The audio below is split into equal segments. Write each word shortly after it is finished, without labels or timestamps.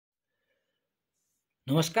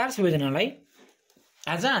नमस्कार सबैजनालाई।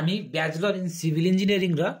 आज हामी ब्याचलर इन सिभिल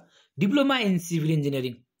इन्जिनियरिङ र डिप्लोमा इन सिभिल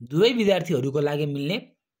इन्जिनियरिङ दुवै विद्यार्थीहरूको लागि मिल्ने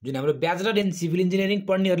जुन हाम्रो ब्याचलर इन सिभिल इन्जिनियरिङ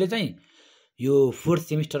पढ्नेहरूले चाहिँ यो 4th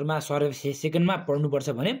सेमिस्टरमा सर्वे सेकेन्डमा पढ्नुपर्छ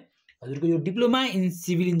भने हजुरको यो डिप्लोमा इन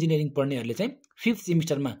सिभिल इन्जिनियरिङ पढ्नेहरूले चाहिँ 5th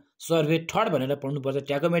सेमिस्टरमा सर्वे 3rd भनेर पढ्नुपर्छ,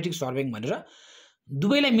 ट्रिगोनोमेट्रिक सर्वेइङ भनेर।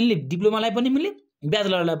 दुवैलाई मिल्ने, डिप्लोमालाई पनि मिल्ने,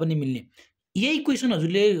 ब्याचलरलाई पनि मिल्ने। यही क्वेसन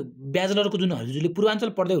हजुरले ब्याचलरको जुन हजुरले पूर्वाञ्चल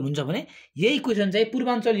पढ्दै हुनुहुन्छ भने यही क्वेसन चाहिँ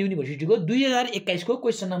पूर्वाञ्चल युनिभर्सिटीको 2021 को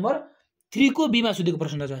क्वेसन नम्बर 3 को बीमा सोधेको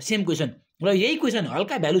प्रश्न छ, सेम क्वेसन। र यही क्वेसन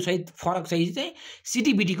हल्का भ्यालु सहित फरक सहित चाहिँ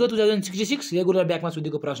CTEVT को 2066 रेगुलर ब्याकमा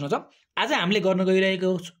सोधेको प्रश्न छ। आज हामीले गर्न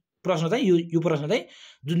गइरहेको प्रश्न चाहिँ यो प्रश्न चाहिँ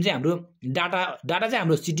जुन चाहिँ हाम्रो डाटा चाहिँ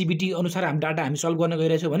हाम्रो CTEVT अनुसार हाम्रो डाटा हामी सल्भ गर्न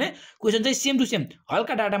गइरहेछौँ भने क्वेसन चाहिँ सेम टु सेम,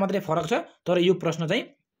 हल्का डाटा मात्रै फरक छ। तर यो प्रश्न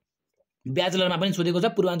चाहिँ ब्याचलरमा पनि सोधेको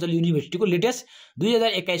छ, पूर्वाञ्चल युनिभर्सिटीको लेटेस्ट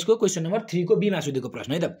 2021 को क्वेसन नम्बर 3 को बीमा सोधेको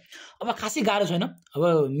प्रश्न है त। अब खासै गाह्रो छैन।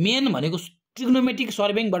 अब मेन भनेको ट्रिगोनोमेट्रिक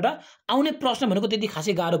सर्वेइङबाट आउने प्रश्न भनेको त्यति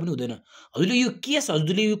खासै गाह्रो पनि हुँदैन। हजुरले यो केस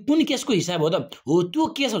हजुरले यो कुन केसको हिसाब हो त हो त्यो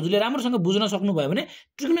केस हजुरले राम्रोसँग बुझ्न सक्नुभयो भने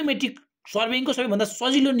ट्रिगोनोमेट्रिक सर्वेइङको सबैभन्दा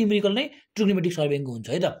सजिलो न्युमेरिकल नै ट्रिगोनोमेट्रिक सर्वेइङको हुन्छ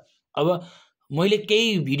है त। अब मैले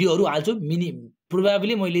केही भिडियोहरू हाल्छु,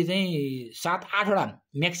 प्रोबाब्ली मैले चाहिँ 7-8 वटा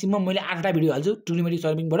म्याक्सिमम मैले 8 वटा भिडियो हाल्छु ट्रिगोनोमेट्रिक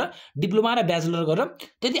सर्वेइङबाट डिप्लोमा र ब्याचलर गरेर।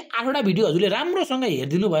 त्यति 8 वटा भिडियो हजुरले राम्रोसँग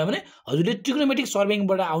हेरिदिनु भयो भने हजुरले ट्रिगोनोमेट्रिक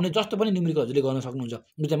सर्वेइङबाट आउने जस्तो पनि न्युमेरिकल हजुरले गर्न सक्नुहुन्छ।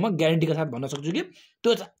 यो चाहिँ म ग्यारेन्टीका साथ भन्न सक्छु कि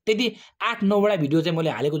त्यो त्यति 8-9 वटा भिडियो चाहिँ मैले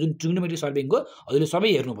हालेको जुन ट्रिगोनोमेट्रिक सर्वेइङको हजुरले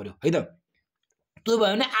सबै हेर्नु पर्यो है त। त्यो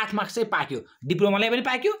भयो भने 8 मार्क्स चाहिँ पाक्यो, डिप्लोमालाई पनि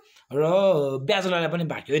पाक्यो र ब्याचलरलाई पनि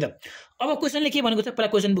पाक्यो है त। अब क्वेसनले के भनेको छ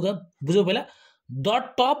पहिला क्वेसन बुझौँ। पहिला द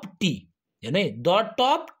टप टी हेर्नु है, the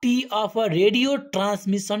top T of a radio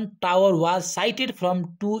transmission tower was cited from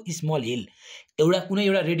 2 small hill. कुनै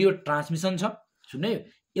एउटा रेडियो ट्रान्समिसन छ, सुन्नु है,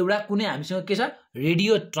 एउटा कुनै हामीसँग के छ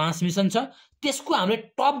रेडियो ट्रान्समिसन छ, त्यसको हामीले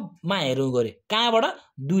टपमा हेर्नु गरे कहाँबाट,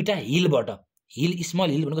 2टा हिलबाट। हिल स्मल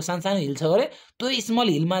हिल भनेको सानो हिल छ गरे, त्यो स्मल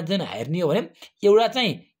हिलमा चाहिँ हेर्ने हो भने एउटा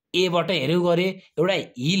चाहिँ एबाट हेऱ्यो गरे, एउटा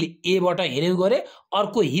हिल एबाट हेऱ्यो गरे,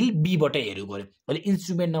 अर्को हिल बीबाट हेऱ्यो गरे। अहिले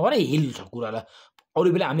इन्स्ट्रुमेन्ट नभएर हिल छ कुरालाई,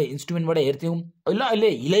 अरू बेला हामीले इन्स्ट्रुमेन्टबाट हेर्थ्यौँ, अहिले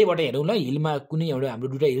हिलैबाट हेरौँ ल। हिलमा कुनै एउटा हाम्रो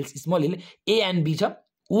 2टा hill small hill A and be छ।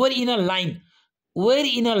 वेयर इन अ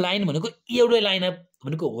लाइन भनेको एउटै लाइन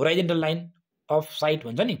भनेको होराइजेन्टल लाइन अफ साइट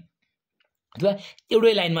भन्छ नि, अथवा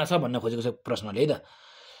एउटै लाइनमा छ भन्न खोजेको छ प्रश्नले है त।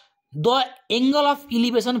 The angle of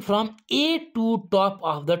elevation from A to top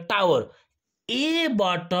of the tower,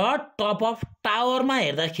 एबाट top of टावरमा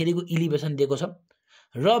हेर्दाखेरिको elevation दिएको छ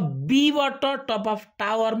र बीबाट टप अफ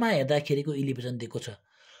टावरमा हेर्दाखेरिको इलिभेसन दिएको छ।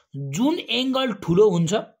 जुन एङ्गल ठुलो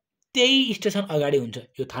हुन्छ त्यही स्टेसन अगाडि हुन्छ,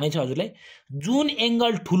 यो थाहा नै छ हजुरलाई। जुन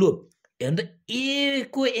एङ्गल ठुलो हेर्नु त, ए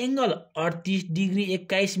को एङ्गल 38 डिग्री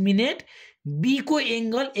 21 मिनट, बी को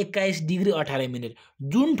एङ्गल 21 डिग्री 18 मिनट।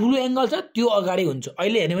 जुन ठुलो एङ्गल छ त्यो अगाडि हुन्छ।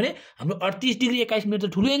 अहिले हेर्ने भने हाम्रो 38 डिग्री 21 मिनट त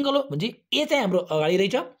ठुलो एङ्गल हो भने ए चाहिँ हाम्रो अगाडि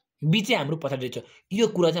रहेछ, बी चाहिँ हाम्रो पछाडि रहेछ। यो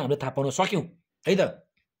कुरा चाहिँ हामीले थाहा पाउन सक्यौँ है त।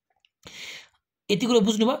 यति कुरो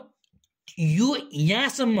बुझ्नुभयो। यो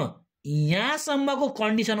यहाँसम्मको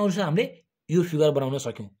कन्डिसन अनुसार हामीले यो फिगर बनाउन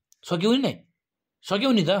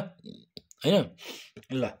सक्यौँ नि त हैन।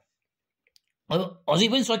 ल अब अझै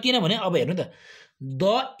पनि सकिएन भने अब हेर्नु त, the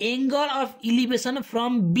angle of elevation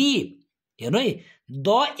from be, हेर्नु है, the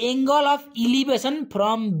angle of elevation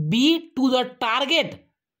from be to the target,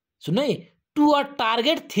 सुन्नु है, to a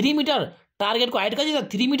target 3 metre. टार्गेटको height कति छ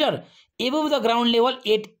 3 metre. Above the ground level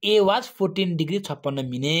at A was 14 degree 56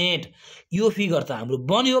 minute. यो फिगर त हाम्रो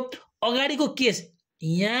बन्यो। अगाडिको केस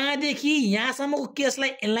यहाँदेखि यहाँसम्मको केसलाई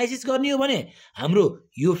एनालाइसिस गर्ने हो भने हाम्रो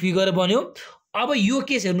यो फिगर बन्यो। अब यो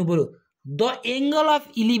केस हेर्नु पर्यो, the angle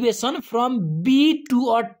of elevation from be to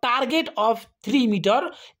a target of 3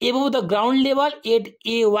 metre above the ground level at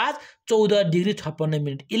A was 14 degree 56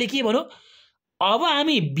 minute. यसले के भन्यो, अब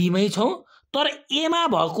हामी बीमै छौँ तर एमा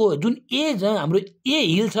भएको जुन ए हाम्रो ए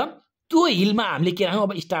हिल छ त्यो हिलमा हामीले के राख्यौँ,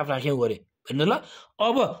 अब स्टाफ राख्यौँ गरे हेर्नु ल।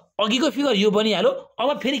 अब अघिको फिगर यो बनिहाल्यो।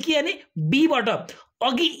 अब फेरि के गर्ने, बीबाट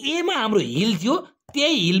अघि एमा हाम्रो हिल थियो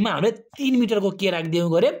त्यही हिलमा हामीले 3 मिटरको के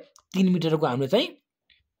राखिदियौँ गरे, 3 मिटरको हामीले चाहिँ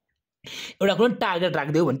एउटा कुनै टार्गेट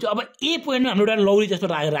राखिदियो भन्छ। अब ए पोइन्टमा हाम्रो एउटा लौरी जस्तो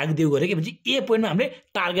राखिदियो गरे के भन्छ, ए पोइन्टमा हामीले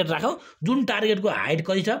टार्गेट राखौँ जुन टार्गेटको हाइट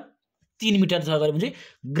कति छ 3 मिटर छ गरे भने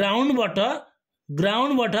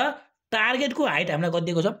ग्राउन्डबाट टार्गेटको हाइट हामीलाई कति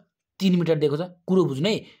दिएको छ 3 मिटर दिएको छ। कुरो बुझ्नु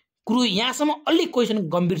है, कुरो यहाँसम्म अलिक क्वेसन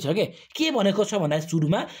गम्भीर छ के भनेको छ भन्दा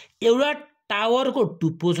सुरुमा एउटा टावरको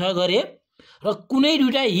टुप्पो छ गरे र कुनै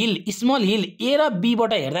 2टा हिल स्मल हिल ए र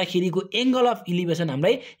बीबाट हेर्दाखेरिको एङ्गल अफ इलिभेसन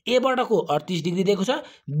हामीलाई एबाटको 38 डिग्री दिएको छ,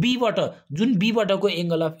 बीबाटको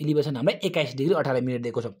एङ्गल अफ इलिभेसन हामीलाई 21 डिग्री 18 मिनट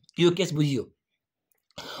दिएको छ। यो केस बुझियो।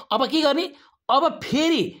 अब के गर्ने, अब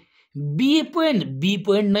फेरि बी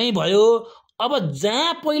पोइन्ट नै भयो। अब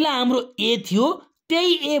जहाँ पहिला हाम्रो ए थियो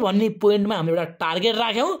त्यही ए भन्ने पोइन्टमा हामीले एउटा टार्गेट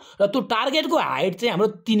राख्यौँ र त्यो टार्गेटको हाइट चाहिँ हाम्रो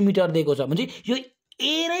 3 मिटर दिएको छ भने यो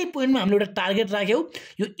ए नै पोइन्टमा हामीले एउटा टार्गेट राख्यौँ,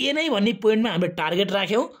 यो ए नै भन्ने पोइन्टमा हामीले टार्गेट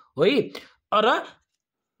राख्यौँ है। र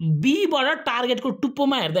बीबाट टार्गेटको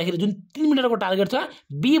टुप्पोमा हेर्दाखेरि जुन 3 मिटरको टार्गेट छ,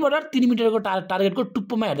 बीबाट 3 मिटरको टार्गेटको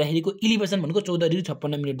टुप्पोमा हेर्दाखेरिको इलिभेसन भनेको 14 डिग्री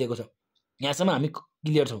 56 मिनट दिएको छ। यहाँसम्म हामी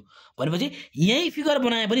क्लियर छौँ भनेपछि यही फिगर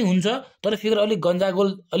बनाए पनि हुन्छ, तर फिगर अलिक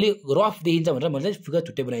गन्जागोल अलिक रफ देखिन्छ भनेर मैले चाहिँ फिगर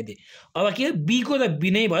छुट्टै बनाइदिएँ। अब के बीको त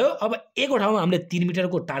बी नै भयो। अब ए को ठाउँमा हामीले 3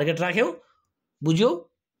 मिटरको टार्गेट राख्यौँ, बुझ्यौ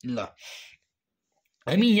ल।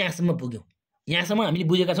 हामी यहाँसम्म पुग्यौँ, यहाँसम्म हामीले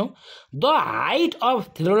बुझेका छौँ। The height of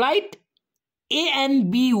थियोलाइट A and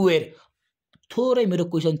be where, थोरै मेरो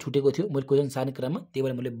क्वेसन छुटेको थियो, मैले क्वेसन सार्ने क्रममा, त्यही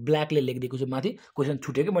भएर मैले ब्ल्याकले लेखिदिएको छु माथि। क्वेसन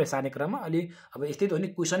छुट्यो कि मैले सार्ने क्रममा, अलि अब यस्तै त हो नि,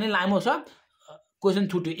 क्वेसनै लामो छ, क्वेसन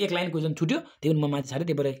छुट्यो, एक लाइन क्वेसन छुट्यो, त्यही भएर म माथि सारेँ।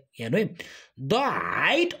 त्यही भएर हेर्नु है, the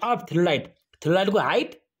height of थियोलाइटको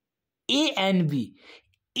height A and be,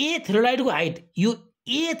 A थियोलाइटको height, यो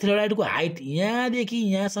ए थियोलाइटको हाइट यहाँदेखि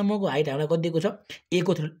यहाँसम्मको हाइट हामीलाई कति दिएको छ, ए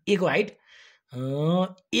को हाइट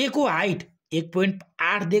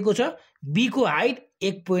 1.8 दिएको छ, बी को हाइट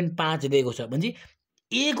 1.5 दिएको छ। भने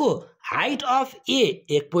ए को हाइट अफ ए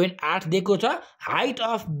 1.8 दिएको छ, height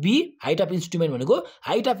of be, height of instrument भनेको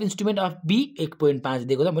height of instrument of be 1.5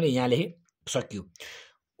 दिएको छ। मैले यहाँ लेखेँ, सक्यो।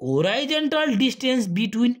 होराइजन्टल distance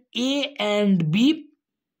between A and be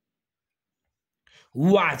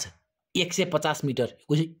was 150 metre,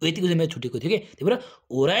 यतिको चाहिँ मैले छुटेको थियो कि, त्यही भएर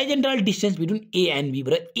होराइजन्टल distance between A and be,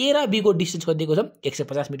 ए र बी को डिस्टेन्स कति दिएको छ,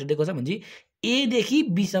 150 मिटर दिएको छ। भने एदेखि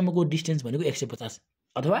बीसम्मको डिस्टेन्स भनेको 150,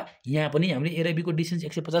 अथवा यहाँ पनि हामीले ए र बी को डिस्टेन्स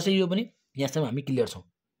 150 यो पनि, यहाँसम्म हामी क्लियर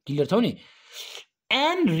छौँ नि।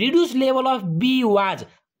 And reduce level of be was,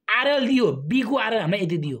 RL दियो, बी को आरएल हामीलाई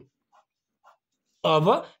यति दियो।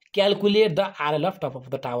 अब calculate the RL of top of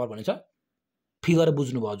the tower भनेछ। फिगर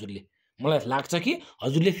बुझ्नुभयो हजुरले, मलाई लाग्छ कि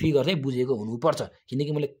हजुरले फिगर चाहिँ बुझेको हुनुपर्छ,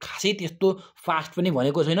 किनकि मैले खासै त्यस्तो फास्ट पनि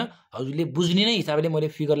भनेको छैन, हजुरले बुझ्ने नै हिसाबले मैले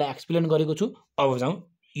फिगरलाई एक्सप्लेन गरेको छु। अब जाउँ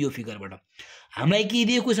यो फिगरबाट, हामीलाई के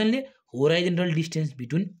दियो क्वेसनले, होराइजन्टल distance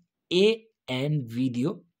between A and be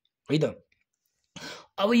दियो है त।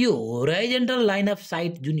 अब यो होराइजन्टल लाइन अफ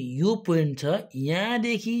साइट जुन यो पोइन्ट छ,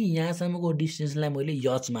 यहाँदेखि यहाँसम्मको डिस्टेन्सलाई मैले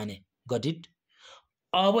यच माने, गट इट।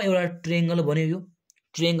 अब एउटा ट्रायंगल बन्यो, यो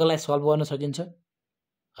ट्रायंगललाई सल्भ गर्न सकिन्छ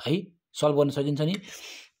है, सल्भ गर्न सकिन्छ नि।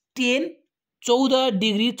 10 14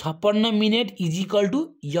 degree 56 minute equal to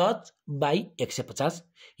H by 150,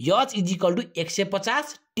 H equal to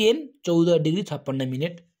 150 10 14 degree 56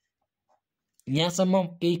 minute. यहाँसम्म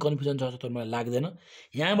केही कन्फ्युजन छ जस्तो मलाई लाग्दैन।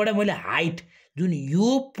 यहाँबाट मैले हाइट जुन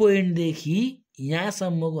यो पोइन्टदेखि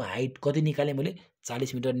यहाँसम्मको हाइट कति निकालेँ, मैले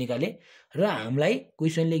 40 मिटर निकालेँ। र हामीलाई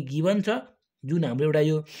क्वेसनले गिभन छ जुन हाम्रो एउटा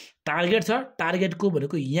यो टार्गेट छ, टार्गेटको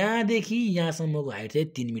भनेको यहाँदेखि यहाँसम्मको हाइट चाहिँ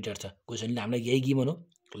 3 मिटर छ। क्वेसनले हामीलाई यही गिभन हो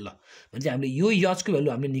ल। भने चाहिँ हामीले यो यचको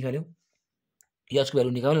भ्यालु हामीले निकाल्यौँ, यचको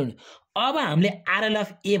भ्यालु निकाल्यौँ नि। अब हामीले आरएल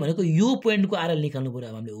अफ ए भनेको यो पोइन्टको आरएल निकाल्नु पर्यो।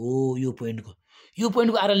 अब हामीले हो यो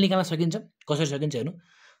पोइन्टको आरएल निकाल्न सकिन्छ, कसरी सकिन्छ हेर्नु।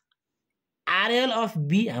 आरएल अफ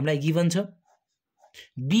बी हामीलाई गिभन छ,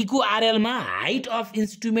 बी को आरएलमा height of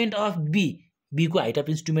instrument of be, be को हाइट अफ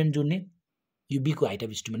इन्स्ट्रुमेन्ट जोड्ने, यो बी को हाइट अफ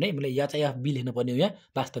इन्स्ट्रुमेन्ट है, मैले एचआई अफ बी लेख्न पर्ने हो यहाँ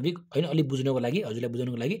वास्तविक होइन, अलिक बुझ्नको लागि हजुरलाई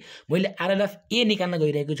बुझाउनको लागि मैले आरएल अफ ए निकाल्न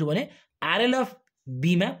गइरहेको छु भने आरएल अफ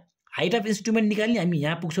बीमा हाइट अफ इन्स्ट्रुमेन्ट निकाल्ने हामी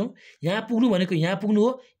यहाँ पुग्छौँ। यहाँ पुग्नु भनेको यहाँ पुग्नु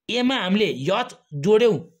हो, एमा हामीले यच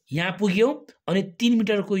जोड्यौँ, यहाँ पुग्यौँ, अनि 3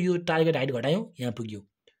 मिटरको यो टार्गेट हाइट घटायौँ, यहाँ पुग्यौँ,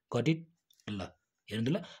 गट इट ल। हेर्नु त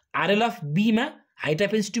ल, आरएल अफ बीमा हाइट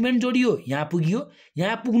अफ इन्स्ट्रुमेन्ट जोडियो, यहाँ पुग्यो,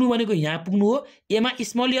 यहाँ पुग्नु भनेको यहाँ पुग्नु हो, एमा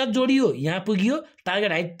स्मल यच जोडियो, यहाँ पुग्यो,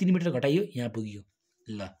 टार्गेट हाइट 3 मिटर घटाइयो, यहाँ पुग्यो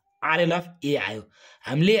ल। आरएल अफ ए आयो,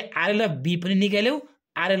 हामीले आरएल अफ बी पनि निकाल्यौँ,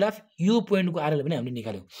 आरएल अफ यो पोइन्टको आरएल पनि हामीले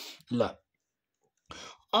निकाल्यौँ ल।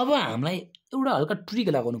 अब हामीलाई एउटा हल्का ट्रिक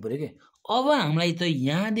लगाउनु पर्यो कि, अब हामीलाई त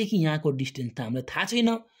यहाँदेखि यहाँको डिस्टेन्स त हामीलाई थाहा छैन,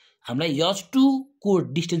 हामीलाई यच2 को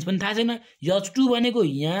डिस्टेन्स पनि थाहा छैन। यच2 भनेको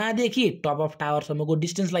यहाँदेखि टप अफ टावरसम्मको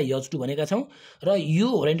डिस्टेन्सलाई यच2 भनेका छौँ, र यो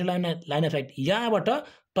होराइजन्टल लाइन अफ साइट यहाँबाट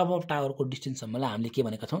टप अफ टावरको डिस्टेन्ससम्मलाई हामीले के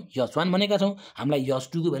भनेका छौँ, यच1 भनेका छौँ। हामीलाई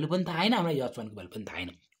यच2 को भ्यालु पनि थाहा छैन, हामीलाई यच1 को भ्यालु पनि थाहा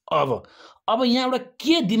छैन। अब यहाँ एउटा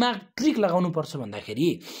के दिमाग ट्रिक लगाउनु पर्छ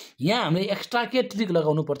भन्दाखेरि, यहाँ हामीले एक्स्ट्रा के ट्रिक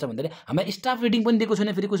लगाउनु पर्छ भन्दाखेरि, हामीलाई स्टाफ रिडिङ पनि दिएको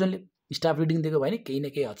छैन। फेरि क्वेसनले स्टाफ रिडिङ दिएको भए नि केही न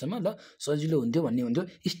केही हदसम्म ल सजिलो हुन्थ्यो भन्ने हुन्थ्यो,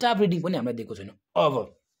 स्टाफ रिडिङ पनि हामीलाई दिएको छैन।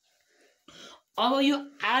 अब यो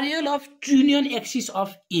आरएल अफ ट्रिनियन एक्सिस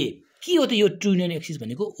अफ ए के हो त? यो ट्रिनियन एक्सिस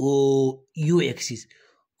भनेको हो यो एक्सिस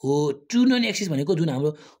हो। ट्रिनियन एक्सिस भनेको जुन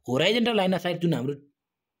हाम्रो होराइजन्टल लाइन अफ साइट जुन हाम्रो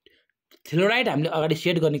थियोराइट हामीले अगाडि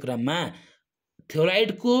सेट गर्ने क्रममा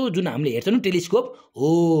थ्योराइडको जुन हामीले हेर्छौँ नि टेलिस्कोप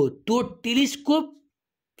हो, त्यो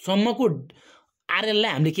टेलिस्कोपसम्मको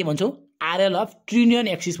आरएललाई हामीले के भन्छौँ, आरएल अफ ट्रिनियन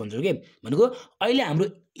एक्सिस भन्छौँ के। भनेको अहिले हाम्रो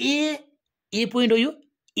ए पोइन्ट हो, यो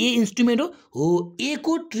ए इन्स्ट्रुमेन्ट हो, ए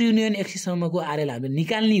को ट्रिनियन एक्सिससम्मको आरएल हामीले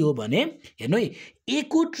निकाल्ने हो भने हेर्नु है, ए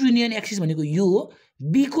को ट्रिनियन एक्सिस भनेको यो हो,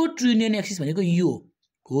 बी को ट्रिनियन एक्सिस भनेको यो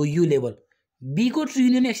हो, यो लेभल, बी को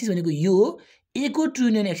ट्रिनियन एक्सिस भनेको यो हो, ए को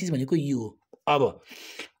ट्रिनियन एक्सिस भनेको यो हो। अब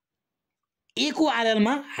ए को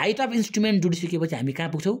आरएलमा हाइट अफ इन्स्ट्रुमेन्ट जोडिसकेपछि हामी कहाँ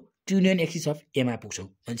पुग्छौँ, ट्रिनियन एक्सिस अफ एमा पुग्छौँ।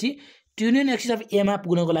 भनेपछि ट्रिनियन एक्सिस अफ एमा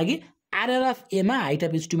पुग्नको लागि आरएल अफ एमा हाइट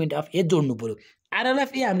अफ इन्स्ट्रुमेन्ट अफ ए जोड्नु पर्यो। आरएल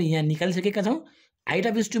अफ ए हामीले यहाँ निकालिसकेका छौँ, हाइट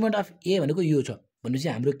अफ इन्स्ट्रुमेन्ट अफ ए भनेको यो छ भनेपछि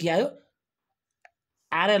हाम्रो के आयो,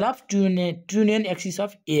 आरएल अफ ट्रिनियन एक्सिस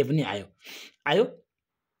अफ ए पनि आयो।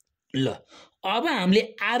 ल अब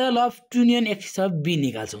हामीले RL of ट्रिनियन axis of be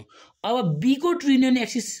निकाल्छौँ। अब बी को ट्रिनियन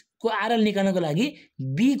एक्सिसको आरएल निकाल्नको लागि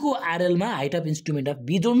बी को आरएलमा height of instrument of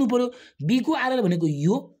be जोड्नु पर्यो। बी को आरएल भनेको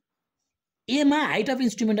यो, एमा height of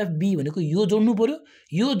instrument of be भनेको यो जोड्नु पर्यो।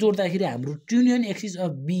 यो जोड्दाखेरि हाम्रो ट्रिनियन एक्सिस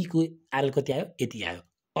अफ बी को आरएल कति आयो, यति आयो।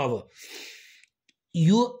 अब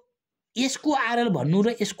यो यसको आरएल भन्नु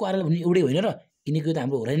र यसको आरएल भन्नु एउटै होइन र, किनकि यो त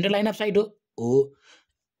हाम्रो होराइजन्टल लाइन अफ साइट हो।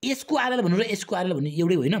 यसको आरएल भन्नु र यसको आरएल भन्नु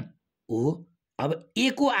एउटै होइन हो। अब ए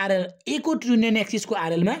को आरएल, ए को ट्रिनियन एक्सिसको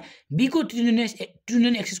आरएलमा बी को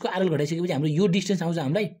ट्रिनियन एक्सिसको आरएल घटाइसकेपछि हाम्रो यो डिस्टेन्स आउँछ,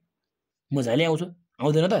 हामीलाई मजाले आउँछ,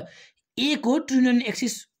 आउँदैन त। ए को ट्रिनियन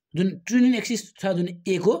एक्सिस, जुन ट्रिनियन एक्सिस छ जुन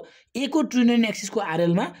ए को ट्रिनियन एक्सिसको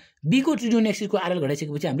आरएलमा बी को ट्रिनियन एक्सिसको आरएल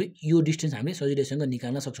घटाइसकेपछि हाम्रो यो डिस्टेन्स हामीले सजिलैसँग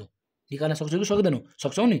निकाल्न सक्छौँ कि सक्दैनौँ,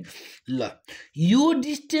 सक्छौँ नि। ल यो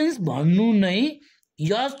डिस्टेन्स भन्नु नै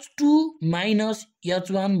h2 माइनस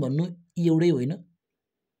h1 भन्नु एउटै होइन,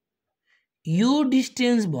 यो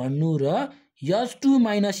डिस्टेन्स भन्नु र h2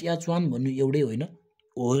 माइनस h1 भन्नु एउटै होइन।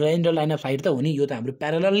 होराइजन्टल लाइन अफ साइट त हो नि, यो त हाम्रो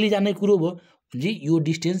प्यारलली जाने कुरो भयो जी, यो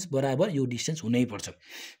डिस्टेन्स बराबर यो डिस्टेन्स हुनै पर्छ।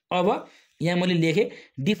 अब यहाँ मैले लेखेँ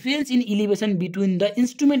difference in elevation between the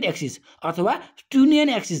instrument axis अथवा ट्रिनियन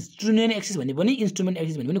एक्सिस भने पनि इन्स्ट्रुमेन्ट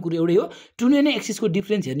एक्सिस भने पनि कुरो एउटै हो। ट्रिनियन एक्सिसको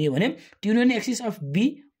डिफरेन्स हेर्ने हो भने ट्रिनियन एक्सिस अफ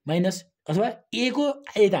बी माइनस अथवा ए को,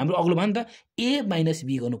 ए त हाम्रो अग्लो भयो नि त, ए माइनस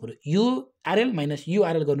बी गर्नु पर्यो। यो आरएल माइनस यो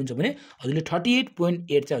आरएल गर्नुहुन्छ भने हजुरले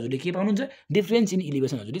 38.8 चाहिँ हजुरले के पाउनुहुन्छ, डिफरेन्स इन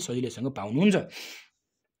इलिभेसन हजुरले सजिलैसँग पाउनुहुन्छ।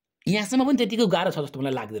 यहाँसम्म पनि त्यतिको गाह्रो छ जस्तो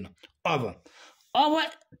मलाई लाग्दैन। अब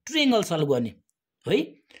ट्रेङ्गल सल्भ गर्ने है।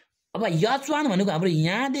 अब h1 भनेको हाम्रो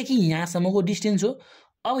यहाँदेखि यहाँसम्मको डिस्टेन्स हो।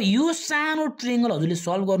 अब यो सानो ट्रेङ्गल हजुरले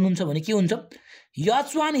सल्भ गर्नुहुन्छ भने के हुन्छ,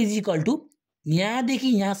 h1 इज इक्वल टु यहाँदेखि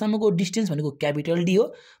यहाँसम्मको डिस्टेन्स भनेको क्यापिटल डी हो।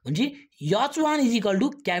 भनेपछि h1 is equal to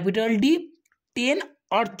capital D 10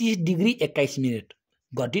 38 degree 21 minute.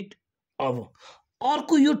 Got it. अब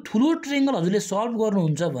अर्को यो ठुलो ट्रेङ्गल हजुरले सल्भ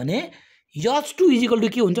गर्नुहुन्छ भने h2 इज इक्वल टु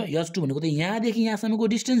के हुन्छ, h2 भनेको त यहाँदेखि यहाँसम्मको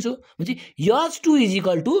डिस्टेन्स हो। भनेपछि h2 is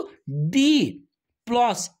equal two D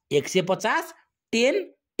plus 150 10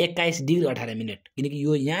 21 degree 18 minute, किनकि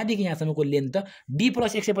यो यहाँदेखि यहाँसम्मको लेन्थ त डी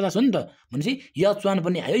प्लस 150 हो नि त। भनेपछि h1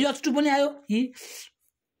 पनि आयो, h2 पनि आयो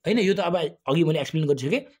होइन। यो त अब अघि मैले एक्सप्लेन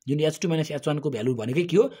गरिसकेँ, जुन h2 माइनस h1 को भ्यालु भनेकै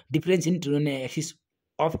के हो, difference in ट्रिनियन axis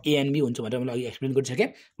of A and be हुन्छ भनेर मैले अघि एक्सप्लेन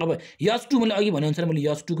गरिसकेँ। अब h2 मैले अघि भनेअनुसार मैले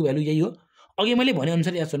h2 को भ्यालु यही हो, अघि मैले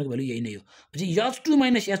भनेअनुसार h1 को भ्यालु यही नै हो। भनेपछि h2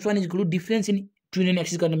 minus h1 is equal to difference in ट्रिनियन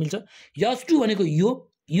axis गर्न मिल्छ। h2 भनेको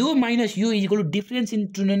यो माइनस यो is equal to difference in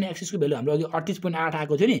ट्रिनियन एक्सिसको value हाम्रो अघि 38.8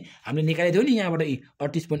 आएको थियो नि, हामीले निकालेको थियो नि यहाँबाट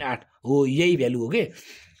 38.8 हो, यही भ्यालु हो के।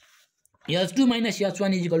 h2 minus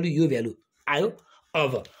h1 is equal to यो भ्यालु आयो।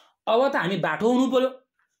 अब त हामी बाटो हुनु पर्यो।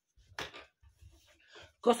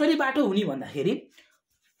 कसरी बाटो हुने भन्दाखेरि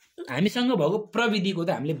हामीसँग भएको प्रविधिको त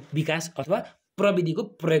हामीले विकास अथवा प्रविधिको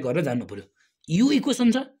प्रयोग गरेर जानु पर्यो। यो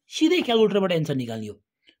इक्वेसन छ, सिधै क्यालकुलेटरबाट एन्सर निकाल्ने हो।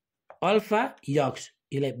 अल्फा यक्स,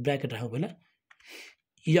 यसलाई ब्राकेट राखौँ पहिला,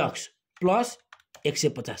 यक्स प्लस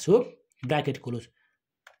 150 हो, bracket close,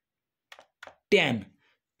 tan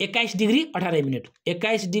 21 degree 18 minute,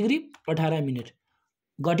 21 degree 18 minute,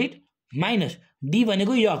 got it, minus D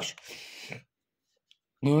भनेको x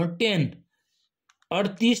 10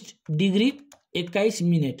 38 degree 21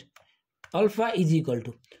 minute, alpha is equal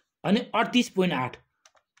to अनि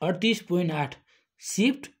 38.8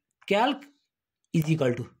 shift calc is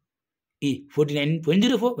equal to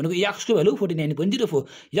 49.04 भनेको यक्सको भ्यालु 49.04,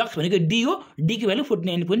 यक्स भनेको डी हो, D को भ्यालु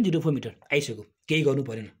 49.04 मिटर आइसक्यो, केही गर्नु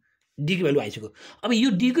परेन, डी को भ्यालु आइसक्यो। अब यो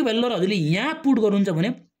डी को भ्यालु हजुरले यहाँ पुट गर्नुहुन्छ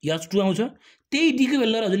भने h2 आउँछ, त्यही डी को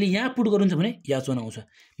भ्यालु हजुरले यहाँ पुट गर्नुहुन्छ भने h1 आउँछ।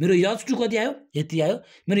 मेरो h2 कति आयो, यति आयो,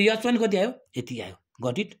 मेरो h1 कति आयो, यति आयो।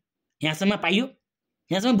 Got it. यहाँसम्म पाइयो,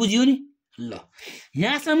 यहाँसम्म बुझियो नि। ल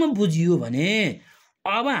यहाँसम्म बुझियो भने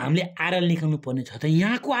अब हामीले आरएल निकाल्नु पर्ने छ। त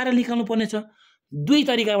यहाँको आरएल निकाल्नु पर्ने छ, दुई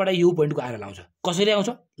तरिकाबाट यो पोइन्टको आरएल आउँछ। कसरी आउँछ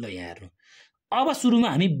ल यहाँ हेर्नु, अब सुरुमा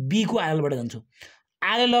हामी बी को आरएलबाट जान्छौँ।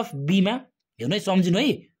 आरएल अफ बी मा हेर्नु है,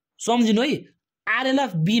 सम्झिनु है। आरएल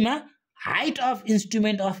अफ बी मा height of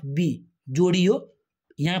instrument of be जोडियो,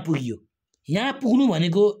 यहाँ पुगियो। यहाँ पुग्नु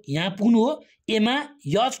भनेको यहाँ पुग्नु हो, एमा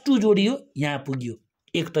H2 जोडियो, यहाँ पुगियो।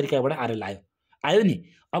 एक तरिकाबाट आरएल आयो नि।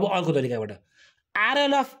 अब अर्को तरिकाबाट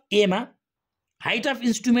आरएल अफ ए मा हाइट अफ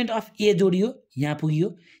इन्स्ट्रुमेन्ट अफ ए जोडियो, यहाँ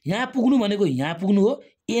पुगियो। यहाँ पुग्नु भनेको यहाँ पुग्नु हो,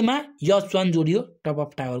 एमा H1 जोडियो, टप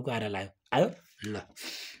अफ टावरको आरएल आयो ल।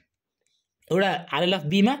 एउटा आरएल अफ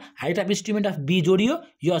बी मा height of instrument of be जोडियो,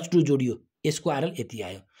 H2 जोडियो, यसको आरएल यति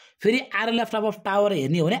आयो। फेरि RL of top of tower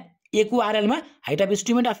हेर्ने हो भने ए को आरएल मा height of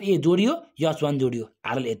instrument of A जोडियो, H1 जोडियो,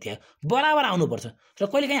 RL यति आयो। बराबर आउनुपर्छ। र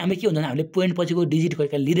कहिलेकाहीँ हामीले के हुन्छ भने हामीले पोइन्ट पछिको डिजिट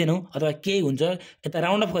कहिलेकाहीँ लिँदैनौँ, अथवा केही हुन्छ, यता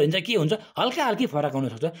राउन्ड अफ गरिन्छ, के हुन्छ, हल्का फरक आउन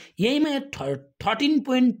सक्छ। यहीमा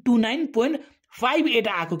 13.29.58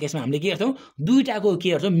 आएको केसमा हामीले के गर्छौँ, दुईटाको के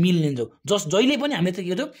गर्छौँ, मिल लिन्छौँ। जहिले पनि हामीले चाहिँ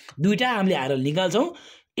के गर्छौँ, दुईटा हामीले आरएल निकाल्छौँ।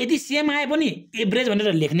 यदि सेम आए पनि एभरेज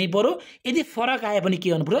भनेर लेख्नै पर्यो, यदि फरक आए पनि के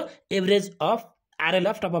गर्नु पर्यो, average of RL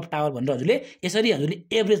of top of tower भनेर हजुरले यसरी हजुरले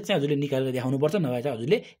एभरेज चाहिँ हजुरले निकालेर देखाउनुपर्छ। नभए चाहिँ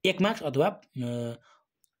हजुरले 1 मार्क्स अथवा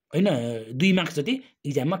होइन 2 मार्क्स जति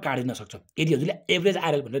इक्जाममा काटिन सक्छ, यदि हजुरले एभरेज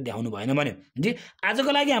आरएल भनेर देखाउनु भएन भने। जी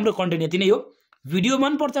आजको लागि हाम्रो कन्टेन्ट यति नै हो। भिडियो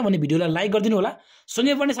मनपर्छ भने भिडियोलाई लाइक गरिदिनु होला,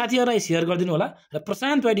 सँगै पनि साथीहरूलाई सेयर गरिदिनु होला, र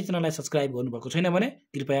प्रशान्त वाइटी च्यानललाई सब्सक्राइब गर्नुभएको छैन भने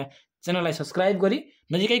कृपया च्यानललाई सब्सक्राइब गरी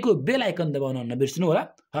नजिकैको बेल आइकन दबाउन नबिर्सिनु होला।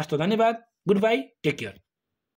 हस्त, धन्यवाद, गुड बाई, टेक केयर।